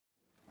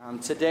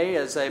Today,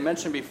 as I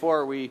mentioned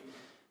before, we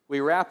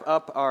wrap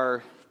up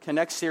our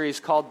Connect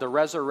series called The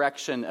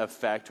Resurrection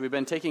Effect. We've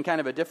been taking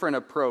kind of a different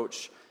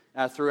approach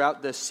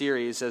throughout this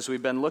series as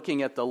we've been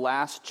looking at the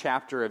last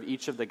chapter of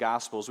each of the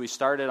Gospels. We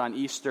started on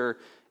Easter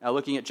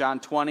looking at John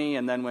 20,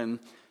 and then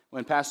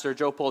when Pastor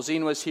Joe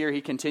Polzin was here,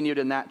 he continued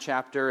in that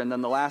chapter. And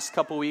then the last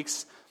couple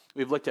weeks,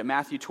 we've looked at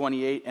Matthew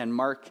 28 and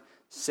Mark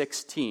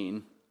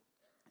 16.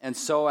 And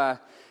so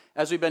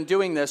as we've been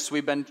doing this,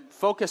 we've been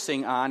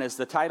focusing on, as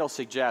the title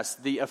suggests,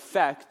 the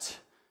effect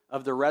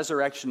of the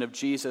resurrection of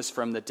Jesus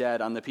from the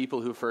dead on the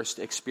people who first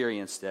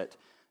experienced it.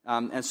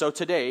 And so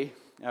today,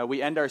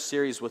 we end our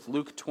series with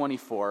Luke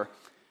 24,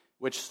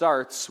 which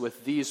starts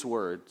with these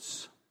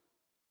words.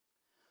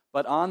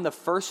 But on the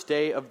first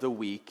day of the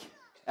week,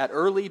 at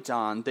early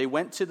dawn, they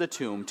went to the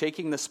tomb,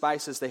 taking the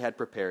spices they had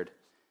prepared.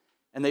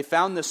 And they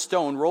found the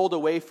stone rolled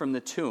away from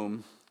the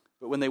tomb,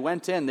 but when they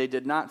went in, they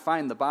did not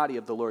find the body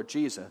of the Lord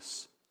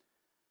Jesus.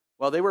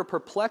 While they were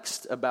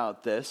perplexed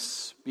about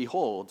this,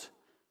 behold,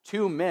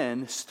 two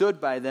men stood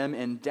by them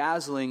in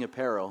dazzling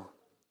apparel.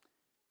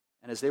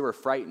 And as they were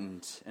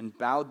frightened and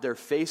bowed their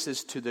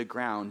faces to the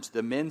ground,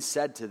 the men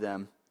said to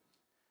them,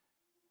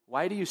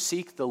 "Why do you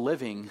seek the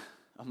living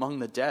among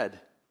the dead?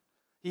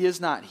 He is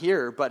not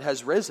here, but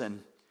has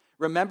risen.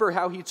 Remember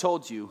how he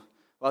told you,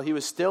 while he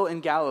was still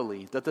in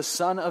Galilee, that the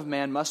Son of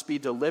Man must be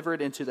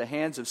delivered into the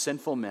hands of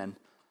sinful men,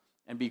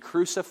 and be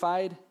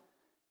crucified,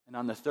 and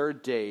on the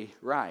third day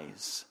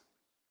rise."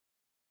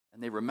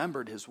 And they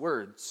remembered his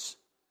words.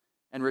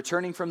 And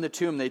returning from the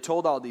tomb, they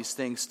told all these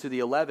things to the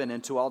 11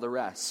 and to all the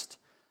rest.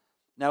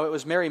 Now it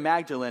was Mary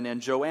Magdalene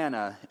and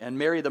Joanna and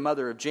Mary the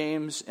mother of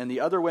James and the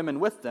other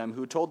women with them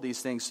who told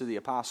these things to the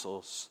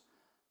apostles.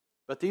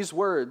 But these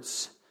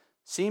words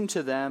seemed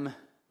to them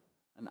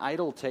an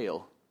idle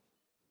tale,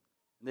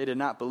 and they did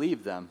not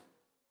believe them.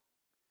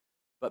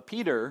 But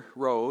Peter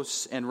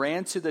rose and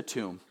ran to the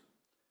tomb.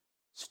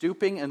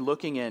 Stooping and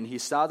looking in, he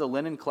saw the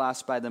linen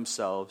cloths by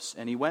themselves,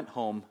 and he went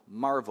home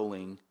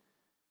marveling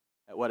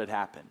at what had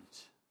happened.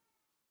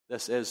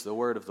 This is the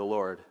word of the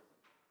Lord.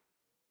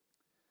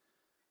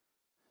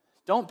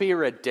 Don't be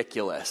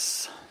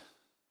ridiculous.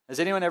 Has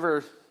anyone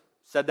ever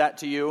said that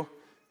to you?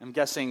 I'm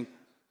guessing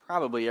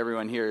probably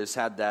everyone here has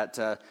had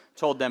that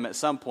told them at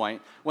some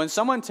point. When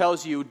someone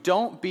tells you,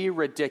 don't be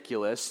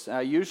ridiculous,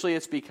 usually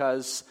it's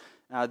because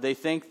they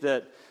think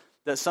that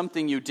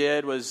something you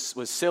did was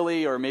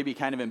silly or maybe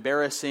kind of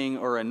embarrassing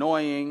or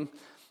annoying,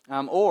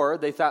 or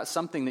they thought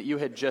something that you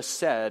had just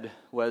said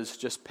was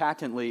just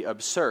patently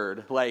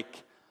absurd,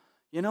 like,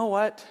 you know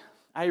what,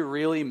 I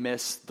really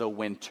miss the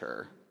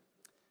winter.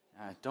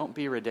 Don't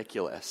be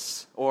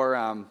ridiculous.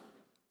 Or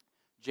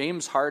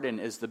James Harden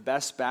is the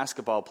best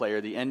basketball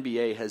player the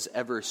NBA has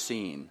ever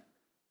seen.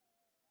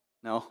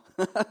 No?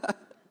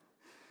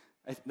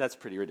 That's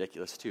pretty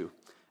ridiculous too.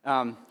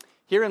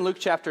 Here in Luke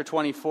chapter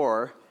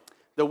 24,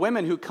 the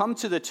women who come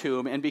to the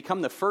tomb and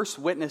become the first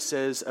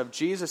witnesses of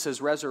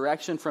Jesus'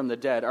 resurrection from the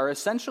dead are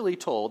essentially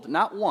told,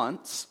 not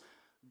once,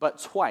 but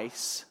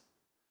twice,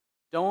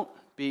 don't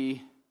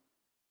be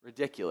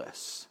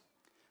ridiculous.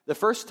 The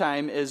first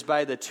time is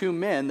by the two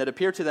men that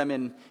appear to them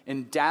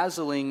in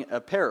dazzling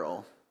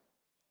apparel.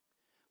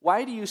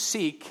 Why do you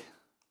seek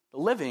the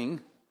living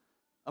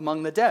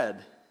among the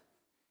dead?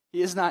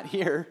 He is not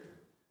here,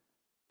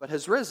 but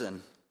has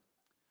risen.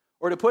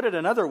 Or to put it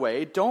another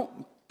way,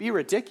 don't be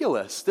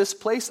ridiculous. This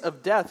place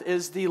of death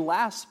is the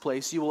last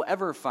place you will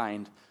ever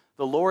find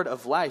the Lord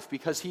of life,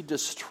 because he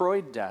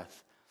destroyed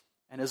death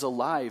and is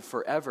alive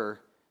forever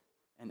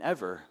and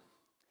ever.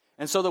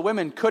 And so the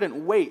women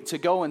couldn't wait to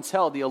go and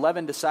tell the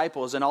 11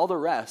 disciples and all the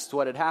rest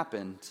what had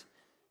happened.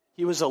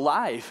 He was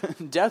alive.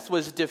 Death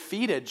was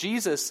defeated.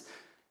 Jesus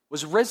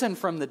was risen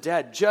from the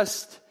dead,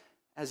 just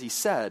as he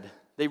said.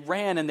 They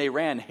ran and they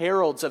ran,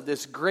 heralds of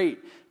this great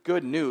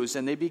good news,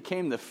 and they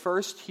became the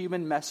first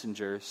human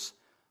messengers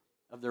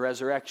of the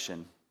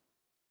resurrection.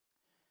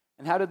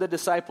 And how did the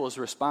disciples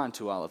respond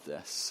to all of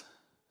this?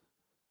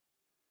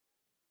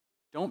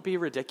 Don't be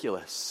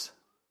ridiculous.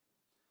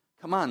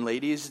 Come on,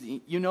 ladies.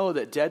 You know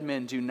that dead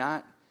men do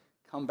not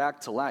come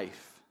back to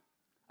life.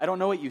 I don't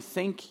know what you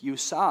think you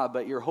saw,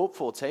 but your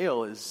hopeful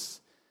tale is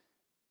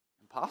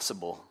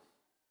impossible.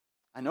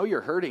 I know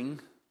you're hurting.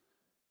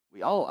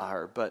 We all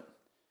are, but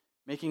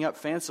making up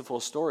fanciful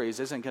stories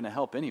isn't going to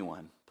help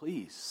anyone.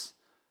 Please,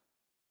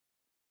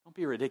 don't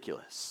be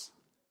ridiculous.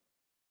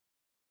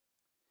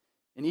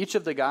 In each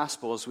of the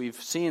Gospels, we've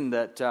seen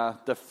that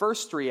the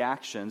first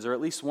reactions, or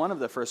at least one of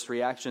the first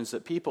reactions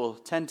that people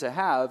tend to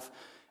have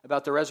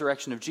about the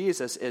resurrection of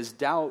Jesus, is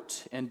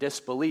doubt and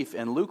disbelief.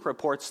 And Luke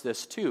reports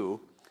this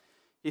too.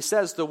 He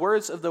says, the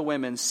words of the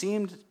women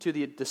seemed to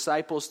the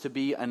disciples to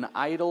be an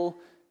idle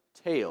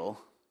tale,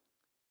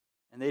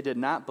 and they did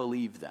not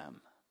believe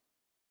them.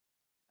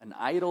 An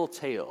idle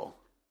tale.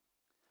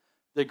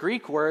 The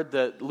Greek word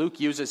that Luke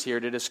uses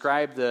here to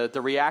describe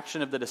the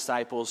reaction of the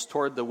disciples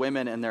toward the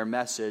women and their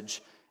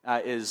message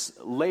is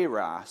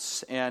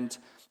leiros, and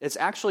it's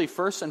actually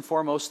first and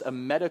foremost a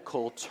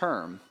medical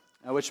term,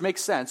 which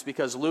makes sense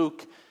because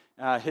Luke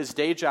his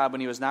day job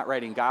when he was not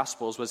writing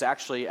Gospels was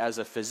actually as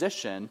a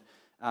physician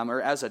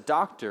or as a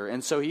doctor.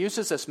 And so he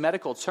uses this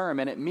medical term,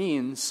 and it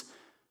means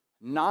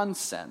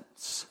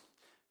nonsense.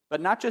 But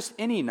not just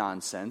any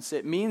nonsense.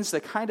 It means the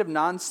kind of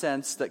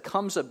nonsense that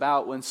comes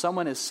about when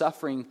someone is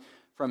suffering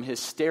from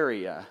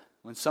hysteria,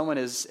 when someone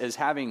is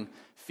having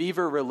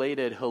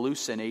fever-related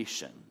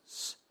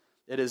hallucinations.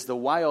 It is the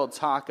wild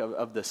talk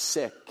of the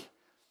sick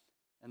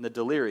and the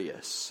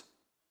delirious.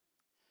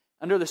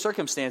 Under the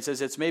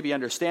circumstances, it's maybe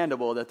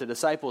understandable that the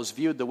disciples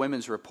viewed the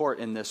women's report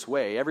in this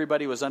way.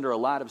 Everybody was under a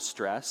lot of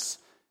stress.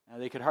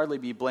 They could hardly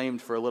be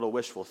blamed for a little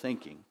wishful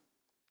thinking.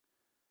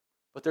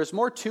 But there's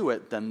more to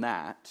it than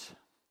that.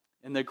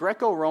 In the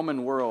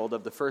Greco-Roman world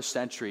of the first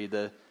century,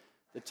 the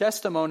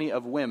testimony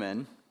of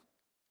women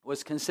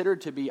was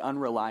considered to be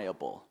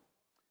unreliable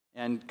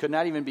and could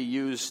not even be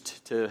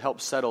used to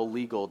help settle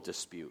legal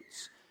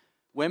disputes.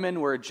 Women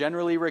were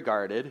generally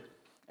regarded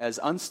as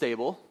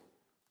unstable,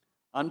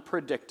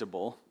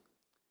 unpredictable,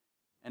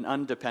 and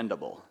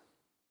undependable.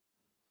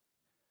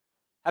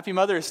 Happy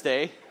Mother's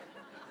Day.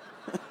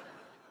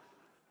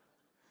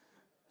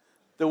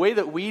 The way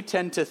that we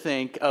tend to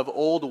think of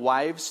old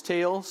wives'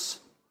 tales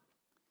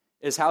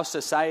is how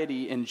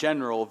society in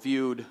general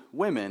viewed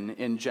women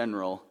in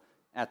general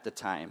at the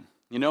time.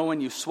 You know,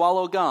 when you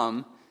swallow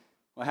gum,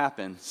 what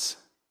happens?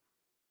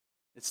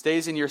 It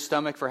stays in your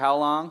stomach for how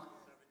long?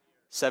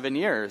 7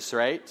 years,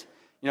 right?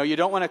 You know, you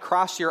don't want to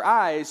cross your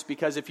eyes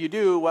because if you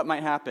do, what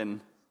might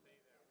happen?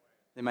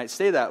 They might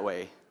stay that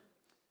way.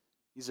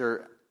 These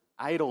are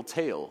idle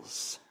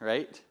tales,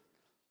 right?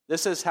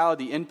 This is how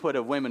the input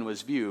of women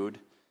was viewed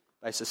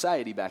by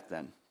society back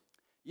then.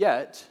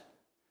 Yet,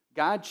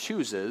 God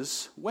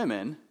chooses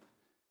women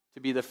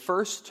to be the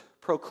first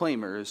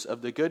proclaimers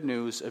of the good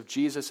news of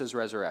Jesus'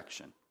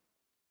 resurrection.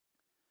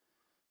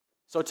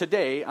 So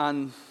today,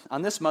 on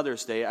this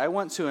Mother's Day, I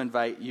want to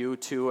invite you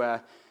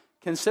to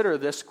consider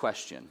this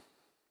question.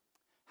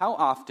 How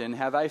often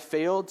have I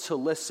failed to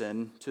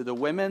listen to the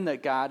women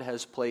that God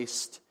has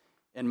placed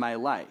in my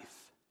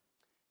life?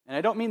 And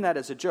I don't mean that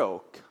as a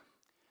joke.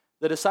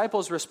 The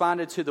disciples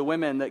responded to the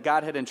women that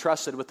God had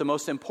entrusted with the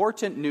most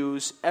important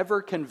news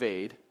ever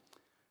conveyed,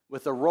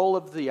 with a roll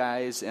of the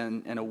eyes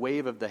and a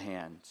wave of the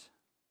hand.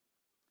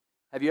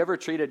 Have you ever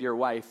treated your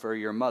wife or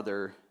your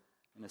mother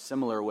in a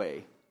similar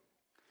way?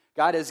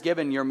 God has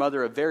given your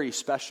mother a very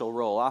special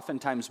role.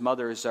 Oftentimes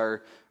mothers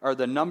are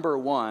the number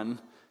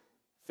one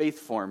faith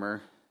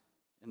former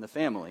in the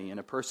family, in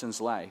a person's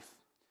life.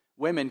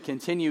 Women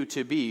continue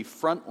to be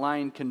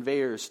frontline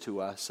conveyors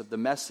to us of the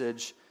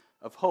message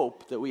of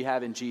hope that we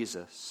have in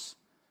Jesus.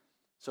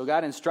 So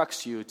God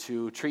instructs you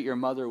to treat your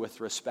mother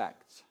with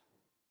respect,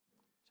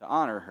 to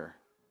honor her,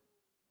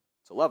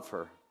 to love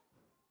her.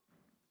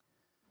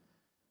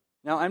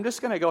 Now, I'm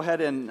just going to go ahead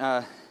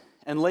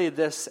and lay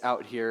this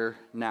out here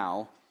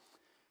now.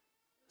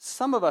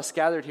 Some of us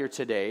gathered here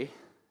today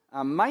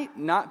might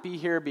not be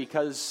here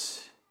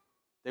because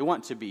they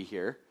want to be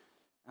here,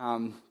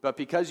 but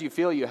because you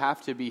feel you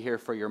have to be here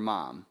for your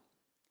mom.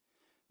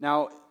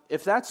 Now,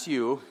 if that's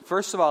you,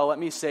 first of all, let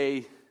me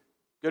say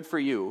good for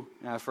you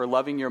for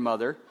loving your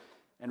mother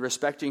and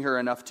respecting her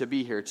enough to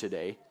be here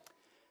today.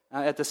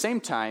 At the same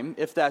time,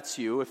 if that's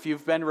you, if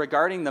you've been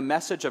regarding the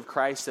message of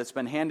Christ that's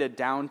been handed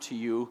down to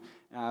you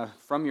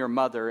from your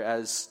mother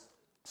as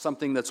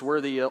something that's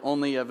worthy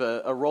only of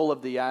a roll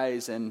of the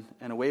eyes and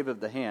a wave of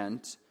the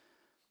hand,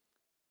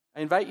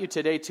 I invite you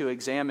today to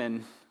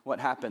examine what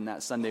happened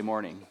that Sunday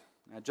morning,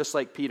 just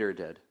like Peter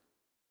did.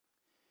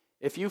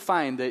 If you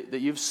find that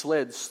you've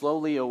slid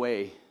slowly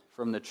away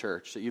from the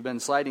church, that you've been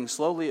sliding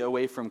slowly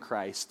away from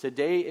Christ,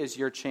 today is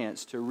your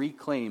chance to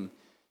reclaim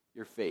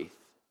your faith,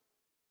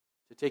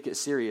 to take it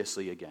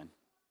seriously again.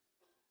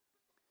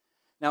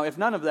 Now, if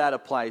none of that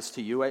applies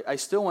to you, I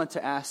still want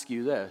to ask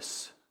you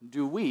this.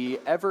 Do we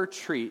ever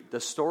treat the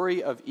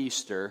story of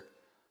Easter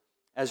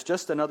as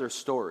just another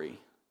story?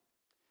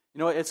 You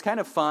know, it's kind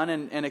of fun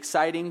and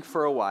exciting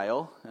for a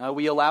while.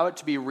 We allow it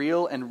to be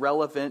real and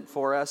relevant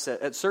for us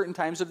at certain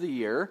times of the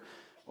year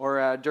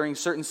or during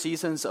certain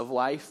seasons of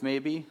life,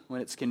 maybe, when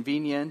it's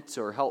convenient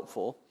or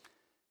helpful.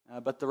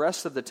 But the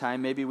rest of the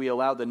time, maybe we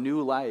allow the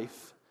new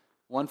life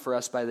won for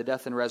us by the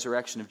death and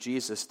resurrection of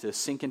Jesus to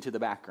sink into the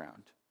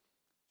background,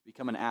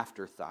 become an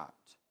afterthought.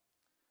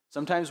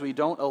 Sometimes we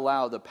don't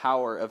allow the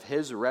power of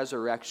his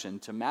resurrection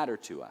to matter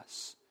to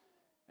us.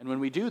 And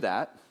when we do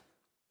that,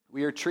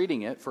 we are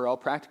treating it, for all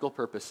practical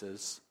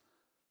purposes,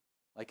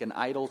 like an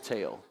idle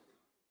tale.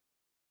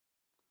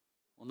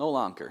 Well, no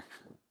longer.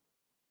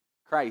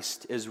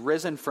 Christ is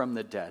risen from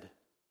the dead.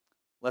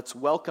 Let's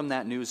welcome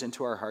that news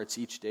into our hearts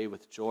each day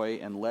with joy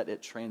and let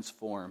it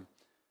transform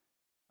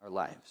our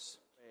lives.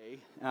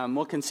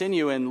 We'll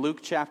continue in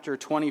Luke chapter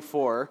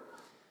 24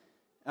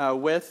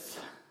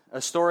 with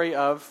a story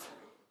of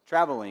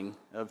traveling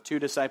of two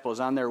disciples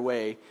on their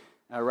way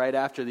right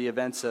after the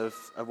events of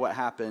what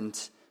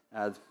happened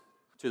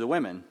to the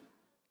women.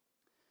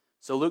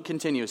 So Luke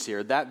continues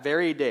here. That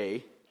very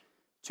day,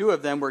 two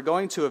of them were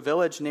going to a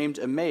village named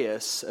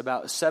Emmaus,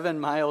 about 7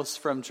 miles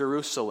from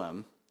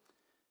Jerusalem.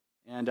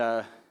 And,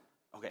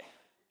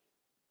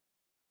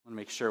 want to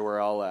make sure we're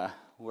all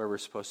where we're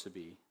supposed to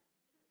be.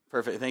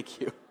 Perfect, thank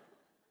you.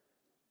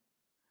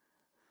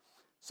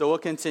 So we'll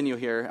continue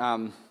here.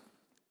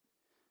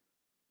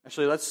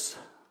 Actually, let's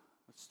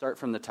start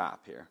from the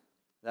top here.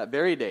 That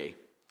very day,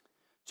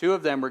 two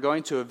of them were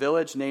going to a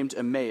village named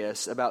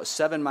Emmaus, about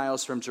 7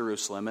 miles from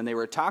Jerusalem, and they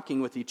were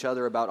talking with each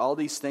other about all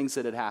these things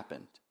that had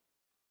happened.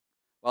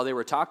 While they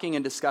were talking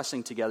and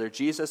discussing together,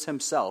 Jesus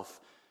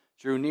himself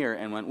drew near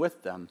and went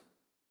with them.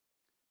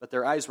 But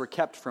their eyes were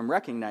kept from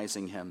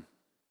recognizing him.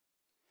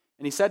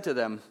 And he said to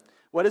them,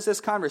 "What is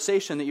this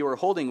conversation that you are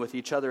holding with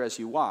each other as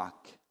you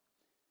walk?"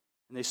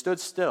 And they stood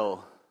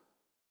still,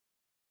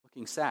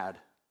 looking sad.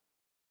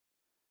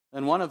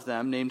 Then one of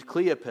them, named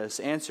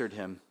Cleopas, answered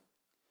him,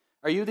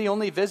 "Are you the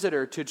only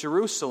visitor to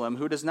Jerusalem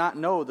who does not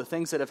know the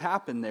things that have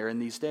happened there in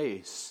these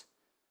days?"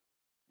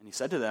 And he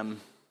said to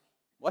them,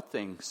 "What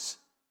things?"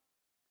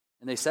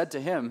 And they said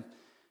to him,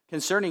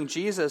 "Concerning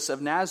Jesus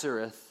of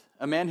Nazareth,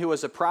 a man who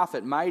was a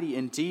prophet, mighty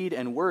in deed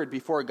and word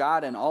before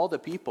God and all the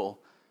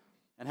people,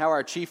 and how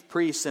our chief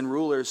priests and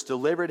rulers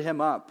delivered him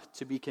up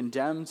to be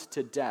condemned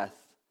to death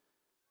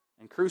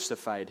and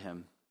crucified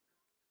him.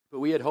 But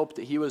we had hoped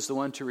that he was the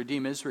one to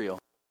redeem Israel.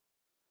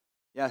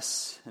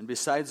 Yes, and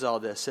besides all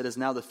this, it is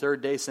now the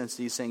 3rd day since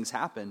these things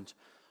happened.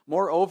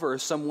 Moreover,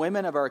 some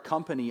women of our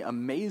company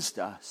amazed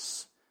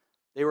us.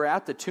 They were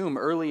at the tomb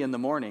early in the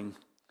morning,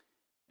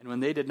 and when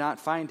they did not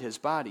find his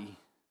body,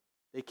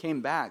 they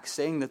came back,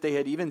 saying that they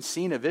had even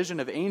seen a vision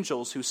of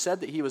angels who said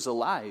that he was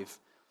alive.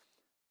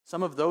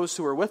 Some of those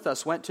who were with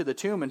us went to the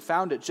tomb and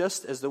found it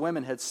just as the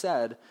women had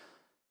said,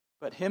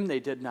 but him they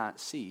did not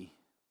see."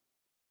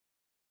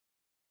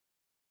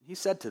 He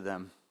said to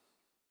them,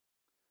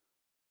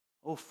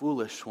 "O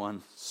foolish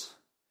ones,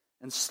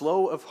 and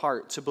slow of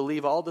heart to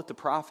believe all that the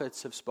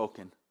prophets have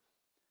spoken.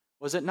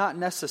 Was it not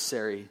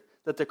necessary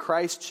that the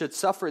Christ should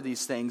suffer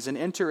these things and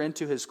enter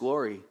into his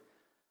glory?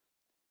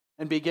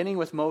 And beginning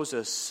with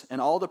Moses and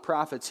all the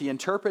prophets, he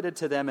interpreted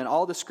to them in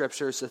all the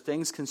scriptures the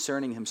things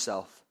concerning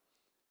himself.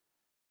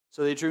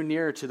 So they drew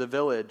near to the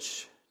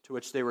village to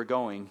which they were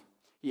going.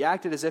 He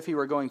acted as if he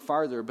were going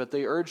farther, but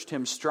they urged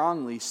him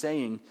strongly,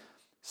 saying,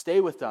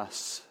 'Stay with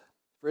us,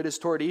 for it is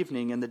toward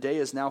evening, and the day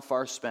is now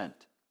far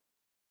spent.'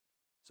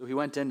 So he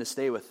went in to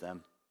stay with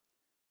them.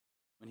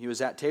 When he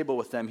was at table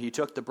with them, he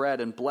took the bread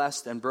and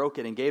blessed and broke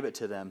it and gave it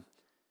to them.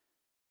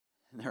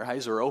 And their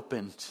eyes were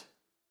opened,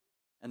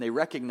 and they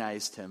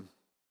recognized him,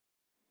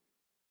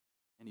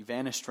 and he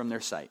vanished from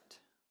their sight.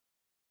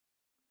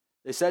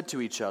 They said to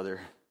each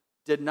other,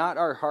 'Did not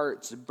our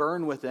hearts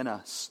burn within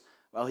us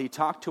while he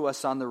talked to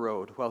us on the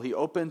road, while he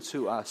opened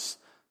to us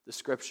the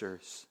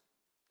scriptures?'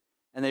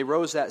 And they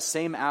rose that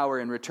same hour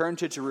and returned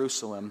to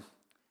Jerusalem.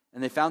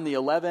 And they found the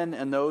 11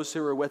 and those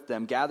who were with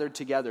them gathered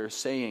together,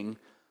 saying,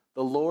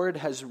 'The Lord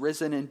has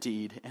risen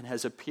indeed and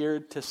has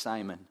appeared to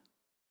Simon.'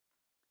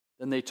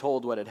 Then they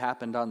told what had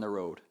happened on the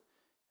road,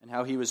 and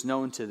how he was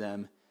known to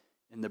them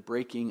in the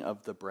breaking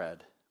of the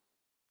bread."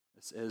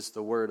 This is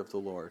the word of the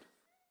Lord.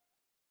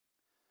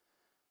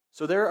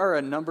 So there are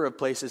a number of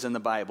places in the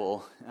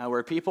Bible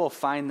where people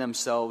find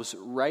themselves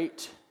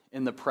right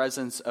in the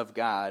presence of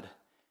God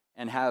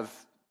and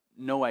have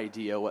no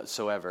idea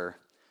whatsoever.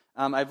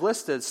 I've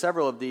listed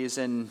several of these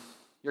in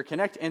your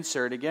Connect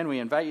insert. Again, we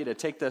invite you to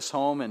take this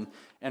home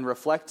and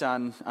reflect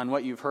on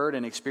what you've heard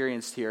and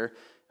experienced here.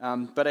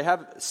 But I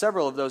have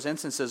several of those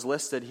instances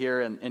listed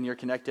here in your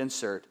Connect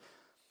insert.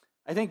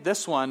 I think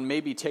this one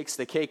maybe takes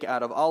the cake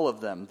out of all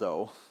of them,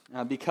 though,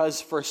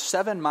 because for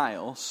 7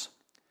 miles,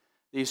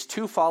 these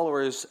two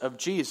followers of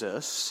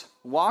Jesus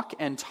walk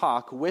and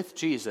talk with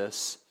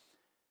Jesus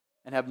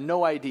and have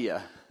no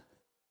idea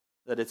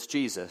that it's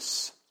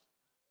Jesus.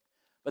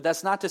 But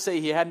that's not to say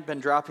he hadn't been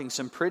dropping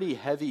some pretty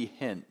heavy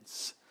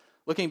hints.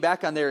 Looking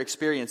back on their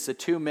experience, the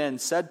two men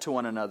said to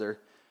one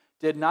another,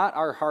 "Did not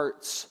our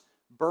hearts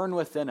burn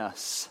within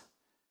us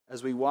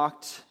as we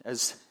walked,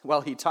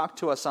 while he talked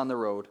to us on the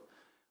road,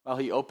 while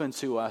he opened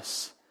to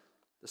us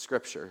the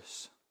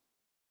scriptures?"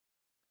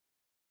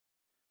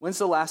 When's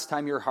the last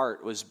time your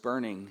heart was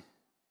burning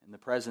in the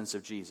presence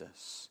of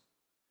Jesus?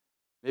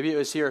 Maybe it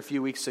was here a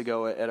few weeks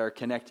ago at our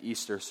Connect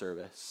Easter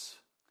service.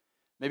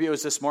 Maybe it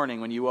was this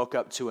morning when you woke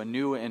up to a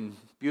new and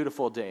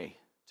beautiful day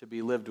to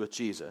be lived with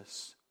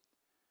Jesus.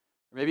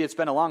 Or maybe it's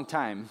been a long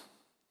time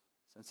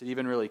since it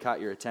even really caught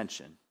your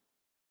attention.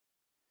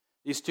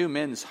 These two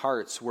men's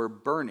hearts were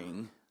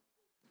burning,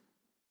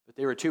 but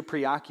they were too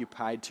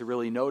preoccupied to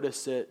really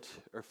notice it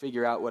or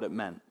figure out what it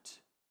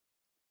meant.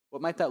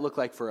 What might that look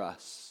like for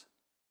us?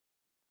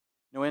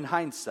 In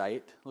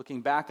hindsight,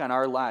 looking back on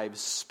our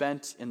lives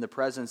spent in the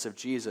presence of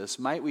Jesus,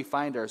 might we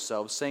find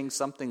ourselves saying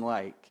something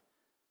like,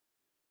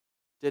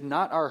 "Did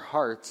not our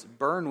hearts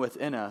burn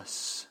within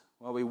us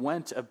while we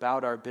went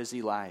about our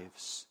busy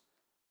lives,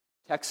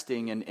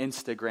 texting and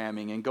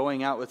Instagramming and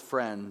going out with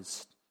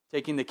friends,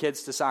 taking the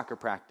kids to soccer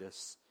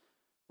practice,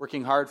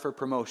 working hard for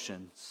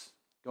promotions,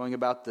 going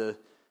about the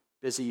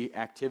busy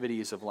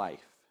activities of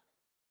life?"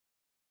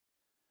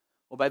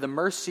 Well, by the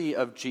mercy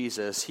of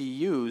Jesus, he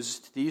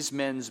used these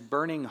men's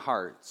burning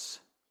hearts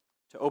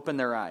to open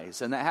their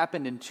eyes. And that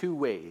happened in two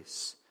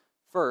ways.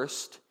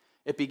 First,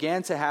 it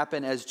began to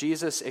happen as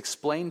Jesus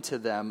explained to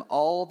them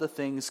all the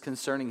things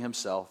concerning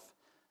himself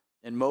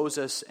in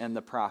Moses and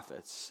the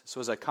prophets. This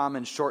was a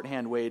common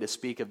shorthand way to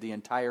speak of the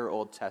entire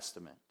Old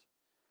Testament.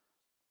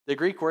 The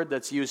Greek word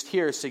that's used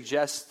here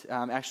suggests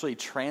actually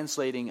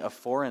translating a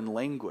foreign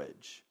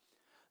language.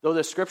 Though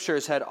the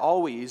scriptures had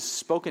always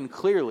spoken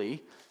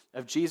clearly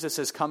of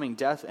Jesus' coming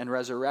death and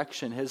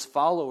resurrection, his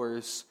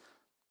followers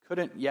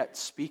couldn't yet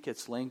speak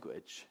its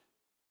language.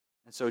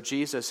 And so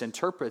Jesus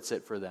interprets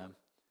it for them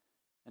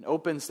and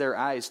opens their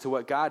eyes to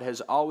what God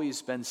has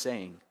always been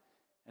saying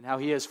and how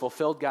he has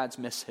fulfilled God's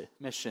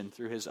mission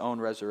through his own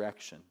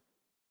resurrection.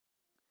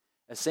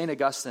 As St.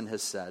 Augustine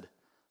has said,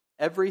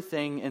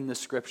 everything in the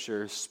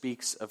scriptures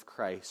speaks of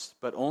Christ,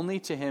 but only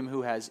to him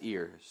who has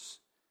ears.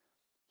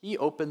 He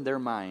opened their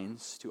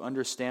minds to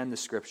understand the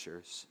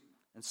scriptures,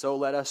 and so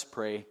let us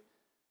pray that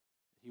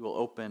he will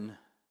open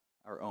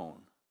our own.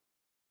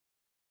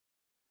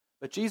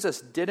 But Jesus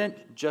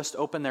didn't just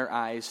open their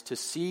eyes to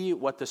see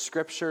what the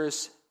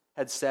scriptures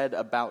had said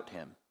about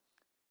him.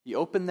 He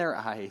opened their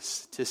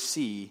eyes to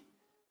see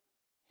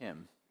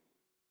him.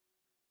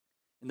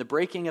 In the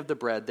breaking of the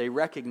bread, they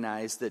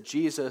recognized that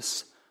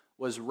Jesus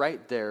was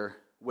right there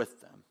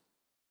with them.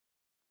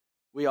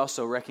 We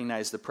also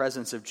recognize the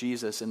presence of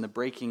Jesus in the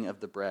breaking of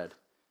the bread,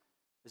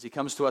 as he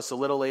comes to us a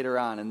little later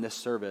on in this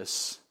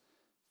service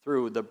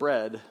through the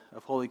bread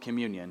of Holy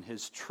Communion,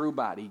 his true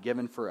body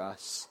given for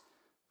us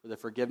for the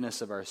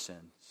forgiveness of our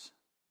sins.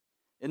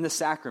 In the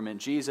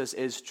sacrament, Jesus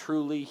is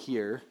truly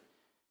here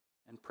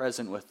and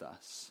present with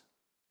us.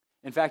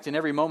 In fact, in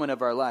every moment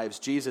of our lives,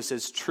 Jesus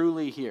is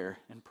truly here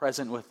and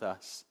present with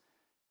us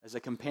as a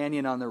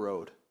companion on the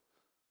road,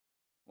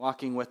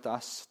 walking with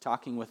us,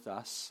 talking with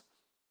us,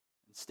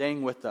 and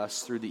staying with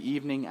us through the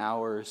evening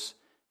hours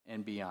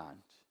and beyond.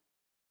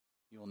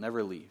 He will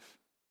never leave.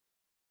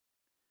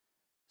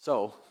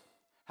 So,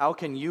 how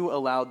can you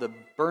allow the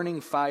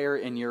burning fire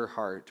in your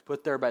heart,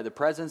 put there by the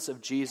presence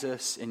of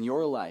Jesus in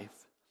your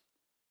life,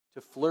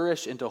 to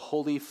flourish into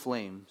holy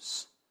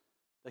flames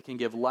that can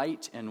give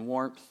light and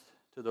warmth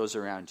to those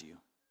around you?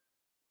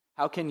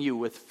 How can you,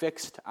 with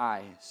fixed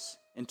eyes,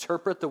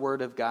 interpret the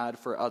word of God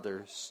for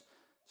others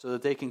so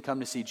that they can come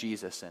to see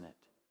Jesus in it?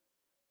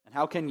 And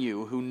how can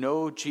you, who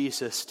know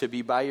Jesus to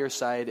be by your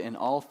side in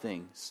all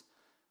things,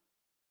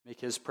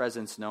 make his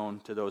presence known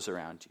to those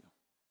around you?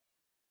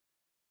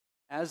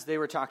 As they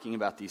were talking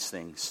about these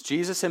things,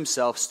 Jesus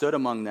himself stood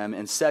among them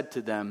and said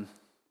to them,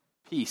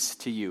 "Peace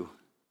to you."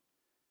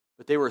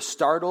 But they were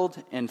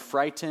startled and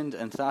frightened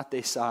and thought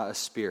they saw a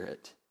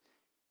spirit.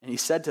 And he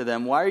said to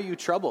them, "Why are you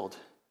troubled?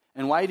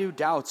 And why do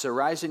doubts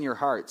arise in your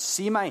hearts?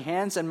 See my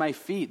hands and my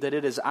feet, that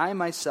it is I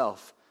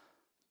myself.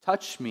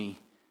 Touch me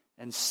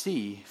and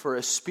see, for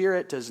a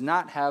spirit does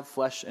not have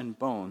flesh and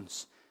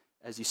bones,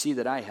 as you see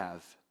that I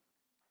have."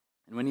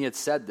 And when he had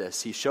said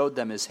this, he showed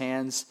them his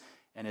hands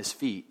and his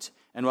feet.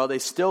 And while they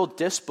still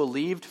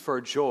disbelieved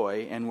for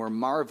joy and were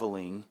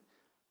marveling,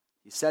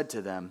 he said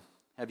to them,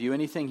 "Have you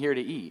anything here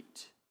to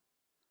eat?"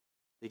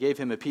 They gave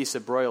him a piece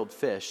of broiled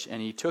fish,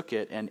 and he took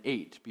it and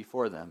ate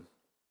before them.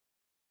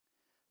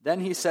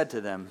 Then he said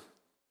to them,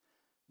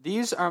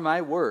 "These are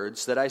my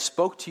words that I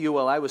spoke to you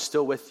while I was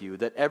still with you,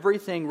 that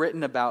everything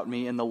written about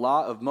me in the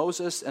law of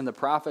Moses and the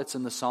prophets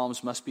and the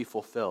Psalms must be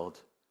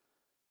fulfilled."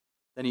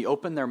 Then he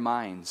opened their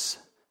minds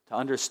to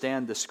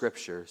understand the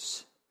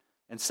scriptures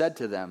and said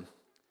to them,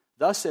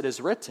 "Thus it is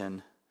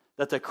written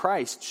that the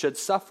Christ should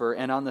suffer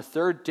and on the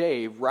third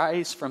day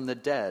rise from the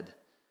dead,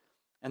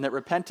 and that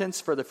repentance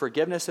for the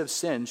forgiveness of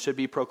sins should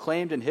be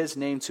proclaimed in his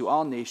name to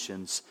all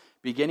nations,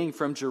 beginning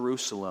from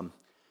Jerusalem.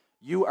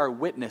 You are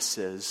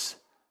witnesses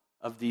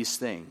of these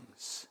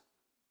things.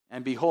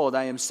 And behold,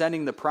 I am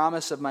sending the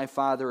promise of my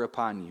Father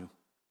upon you.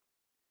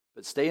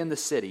 But stay in the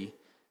city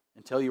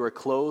until you are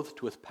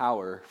clothed with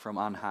power from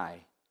on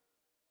high."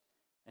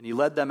 And he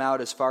led them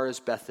out as far as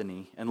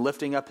Bethany, and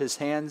lifting up his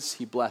hands,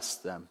 he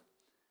blessed them.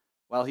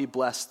 While he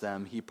blessed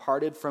them, he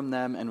parted from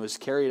them and was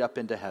carried up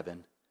into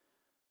heaven.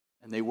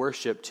 And they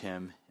worshipped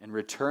him and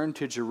returned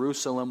to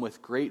Jerusalem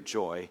with great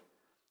joy,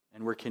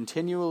 and were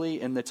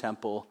continually in the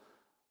temple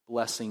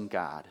blessing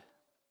God.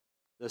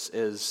 This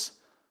is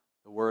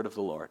the word of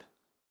the Lord.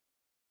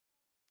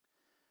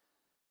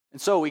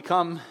 And so we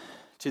come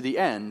to the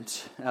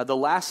end, the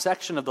last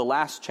section of the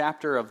last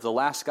chapter of the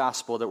last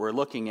gospel that we're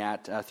looking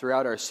at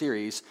throughout our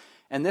series.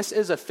 And this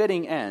is a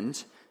fitting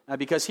end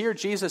because here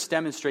Jesus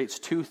demonstrates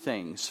two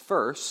things.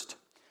 First,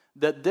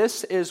 that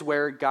this is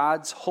where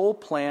God's whole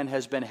plan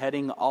has been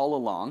heading all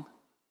along.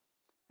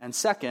 And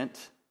second,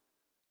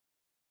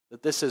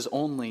 that this is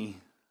only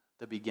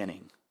the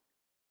beginning.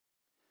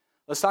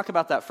 Let's talk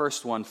about that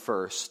first one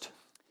first.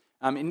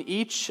 In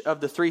each of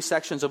the three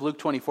sections of Luke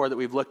 24 that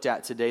we've looked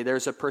at today,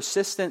 there's a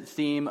persistent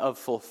theme of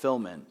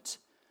fulfillment.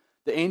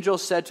 The angel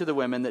said to the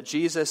women that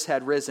Jesus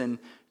had risen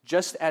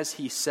just as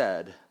he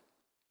said.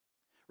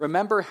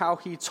 Remember how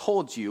he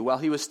told you while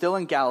he was still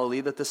in Galilee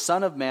that the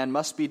Son of Man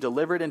must be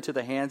delivered into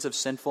the hands of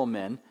sinful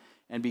men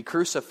and be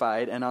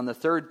crucified and on the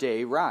third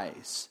day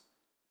rise.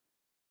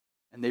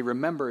 and they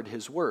remembered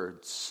his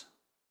words,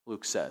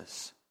 Luke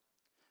says.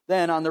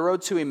 Then on the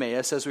road to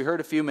Emmaus, as we heard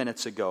a few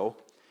minutes ago,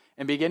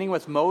 and beginning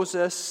with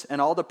Moses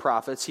and all the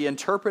prophets, he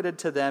interpreted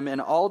to them in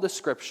all the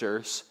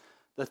scriptures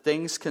the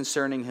things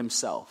concerning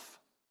himself.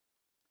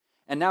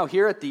 And now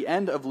here at the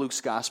end of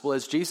Luke's gospel,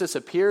 as Jesus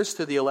appears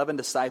to the 11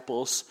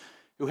 disciples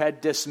who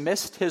had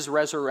dismissed his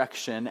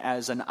resurrection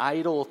as an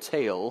idle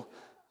tale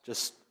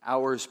just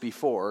hours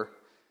before,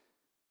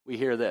 we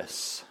hear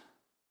this.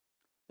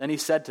 Then he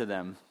said to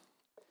them,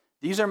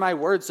 "These are my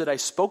words that I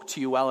spoke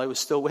to you while I was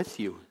still with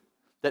you,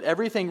 that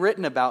everything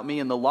written about me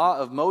in the law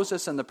of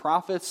Moses and the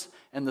prophets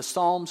and the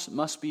Psalms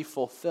must be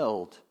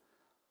fulfilled."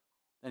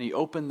 Then he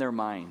opened their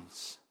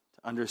minds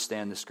to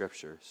understand the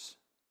scriptures.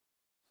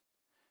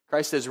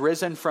 Christ has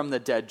risen from the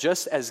dead,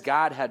 just as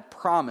God had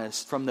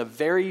promised from the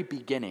very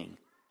beginning.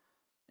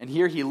 And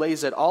here he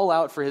lays it all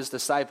out for his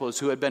disciples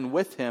who had been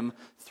with him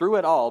through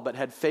it all, but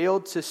had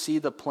failed to see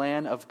the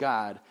plan of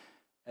God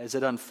as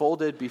it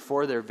unfolded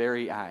before their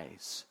very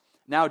eyes.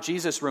 Now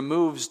Jesus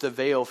removes the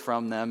veil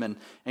from them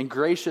and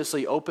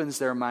graciously opens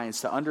their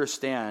minds to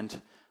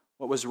understand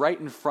what was right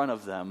in front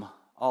of them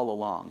all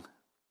along.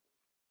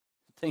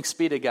 Thanks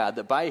be to God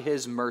that by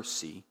his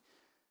mercy,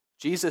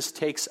 Jesus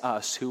takes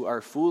us who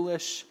are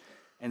foolish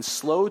and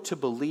slow to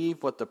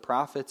believe what the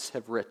prophets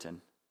have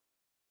written,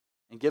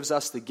 and gives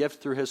us the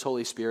gift through his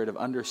Holy Spirit of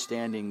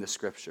understanding the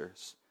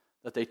scriptures,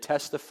 that they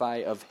testify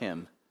of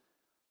him,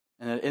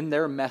 and that in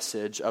their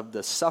message of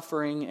the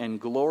suffering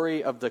and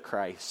glory of the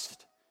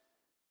Christ,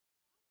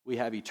 we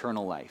have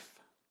eternal life.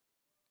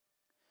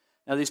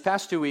 Now, these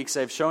past 2 weeks,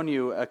 I've shown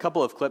you a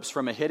couple of clips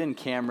from a hidden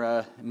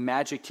camera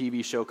magic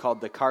TV show called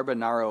The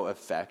Carbonaro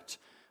Effect,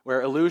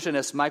 where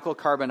illusionist Michael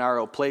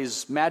Carbonaro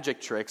plays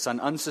magic tricks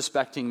on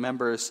unsuspecting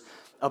members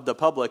of the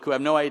public who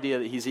have no idea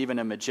that he's even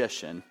a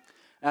magician.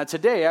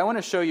 Today, I want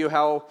to show you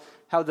how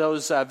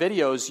those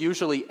videos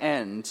usually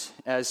end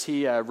as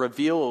he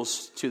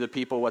reveals to the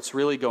people what's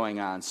really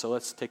going on. So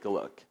let's take a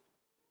look.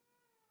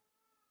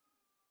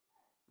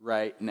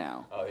 Right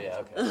now. Oh, yeah,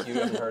 okay. You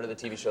haven't heard of the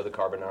TV show The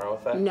Carbonaro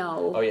Effect?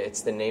 No. Oh, yeah,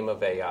 it's the name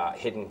of a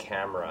hidden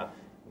camera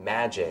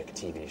magic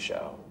TV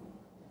show.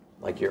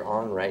 Like you're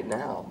on right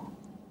now.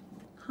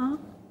 Huh?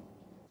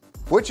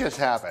 What just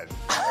happened?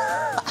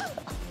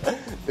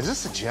 Is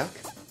this a joke?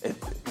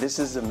 This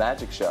is a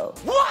magic show.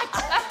 What?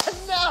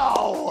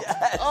 No!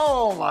 Yes.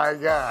 Oh my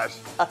gosh.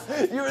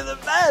 You were the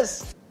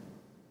best!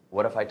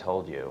 What if I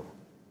told you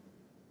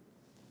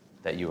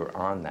that you were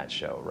on that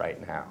show right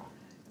now?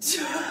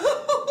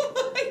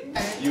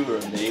 You were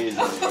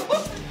amazing.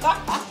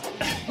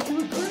 You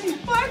were great.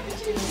 Why did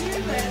you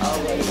do that? Oh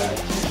my God. I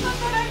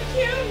thought I'd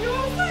kill you. I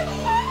was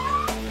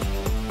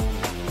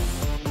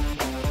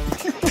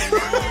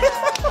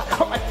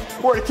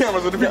like, Where are the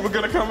cameras? Are the people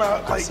gonna come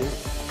out? I'm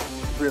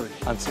serious. Really?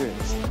 I'm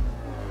serious.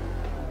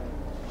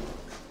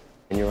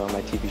 And you're on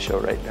my TV show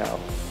right now,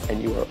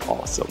 and you are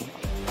awesome.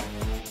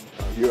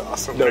 You're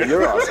awesome. No, man.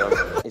 you're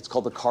awesome. It's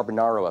called the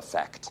Carbonaro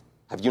Effect.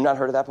 Have you not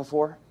heard of that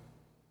before?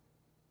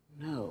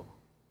 No.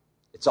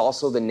 It's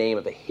also the name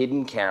of a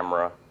hidden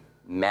camera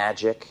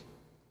magic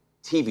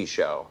TV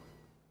show.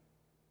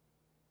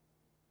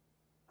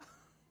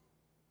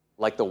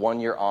 Like the one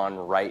you're on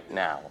right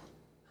now.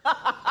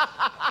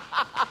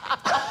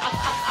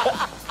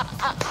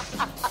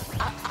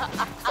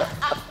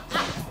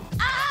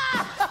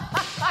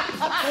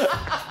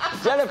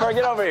 Jennifer,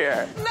 get over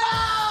here. No!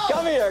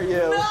 Come here,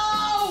 you.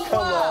 No!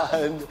 Come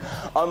on.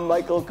 I'm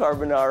Michael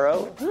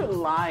Carbonaro. You're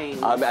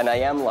lying. And I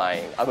am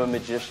lying. I'm a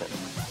magician.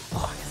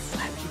 Oh, I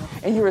slapped you.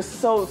 And you were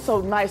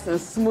so nice and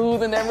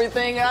smooth and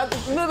everything. And I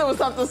just knew there was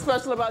something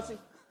special about you.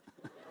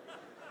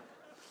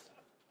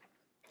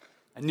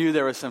 I knew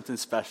there was something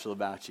special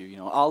about you. You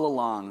know, all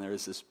along there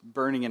was this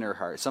burning in her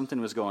heart. Something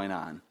was going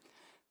on.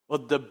 Well,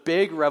 the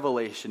big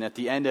revelation at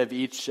the end of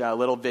each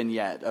little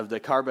vignette of the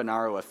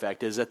Carbonaro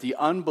Effect is that the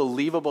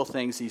unbelievable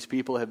things these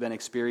people have been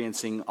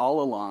experiencing all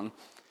along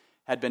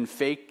had been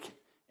fake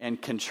and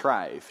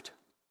contrived.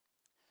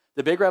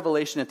 The big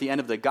revelation at the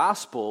end of the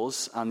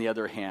Gospels, on the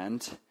other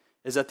hand,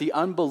 is that the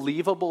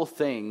unbelievable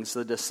things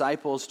the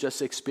disciples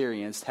just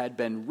experienced had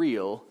been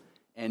real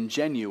and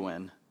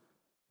genuine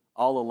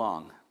all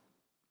along.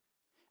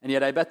 And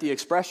yet I bet the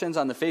expressions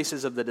on the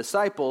faces of the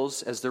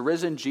disciples as the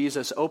risen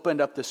Jesus opened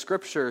up the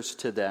scriptures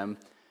to them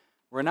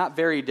were not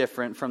very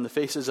different from the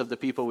faces of the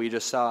people we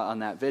just saw on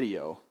that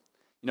video.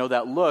 You know,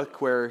 that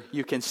look where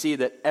you can see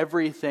that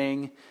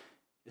everything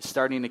is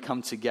starting to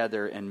come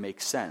together and make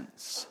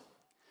sense.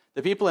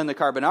 The people in the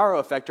Carbonaro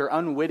Effect are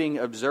unwitting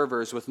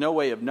observers with no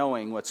way of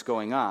knowing what's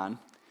going on.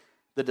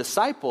 The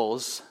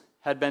disciples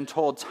had been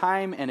told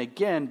time and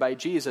again by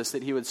Jesus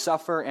that he would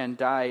suffer and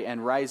die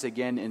and rise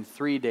again in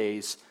 3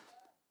 days,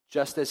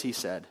 just as he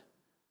said,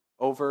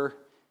 over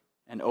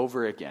and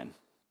over again.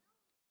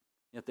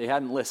 Yet they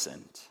hadn't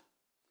listened.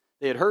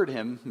 They had heard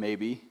him,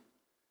 maybe,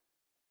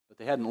 but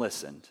they hadn't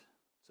listened.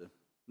 It's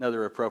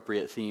another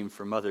appropriate theme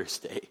for Mother's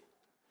Day.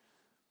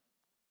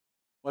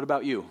 What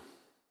about you?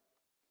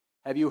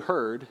 Have you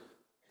heard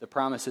the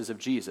promises of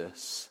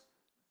Jesus?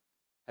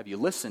 Have you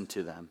listened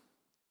to them?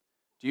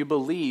 Do you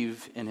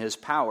believe in his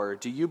power?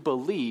 Do you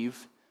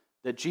believe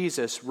that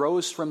Jesus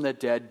rose from the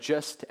dead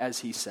just as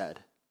he said?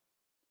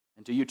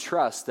 And do you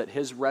trust that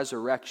his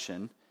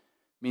resurrection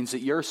means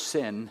that your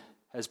sin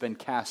has been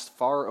cast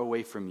far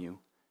away from you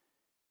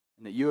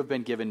and that you have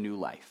been given new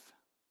life?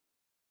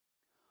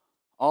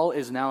 All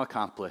is now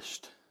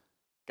accomplished.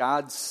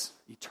 God's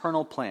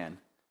eternal plan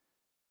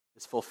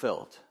is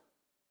fulfilled.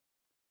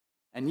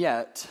 And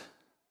yet,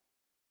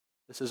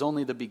 this is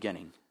only the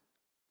beginning.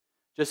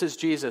 Just as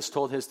Jesus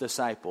told his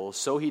disciples,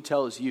 so he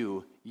tells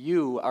you,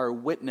 you are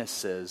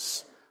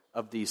witnesses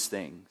of these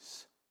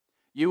things.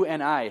 You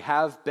and I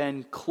have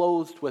been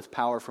clothed with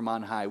power from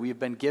on high. We've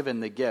been given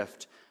the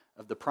gift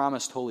of the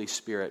promised Holy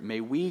Spirit.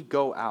 May we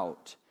go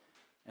out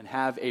and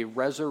have a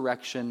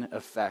resurrection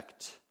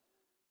effect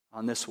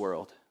on this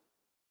world.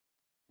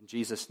 In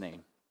Jesus'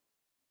 name,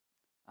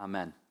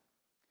 amen.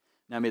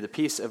 Now may the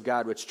peace of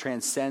God, which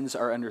transcends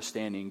our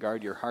understanding,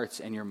 guard your hearts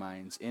and your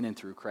minds in and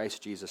through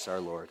Christ Jesus our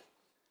Lord.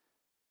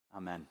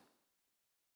 Amen.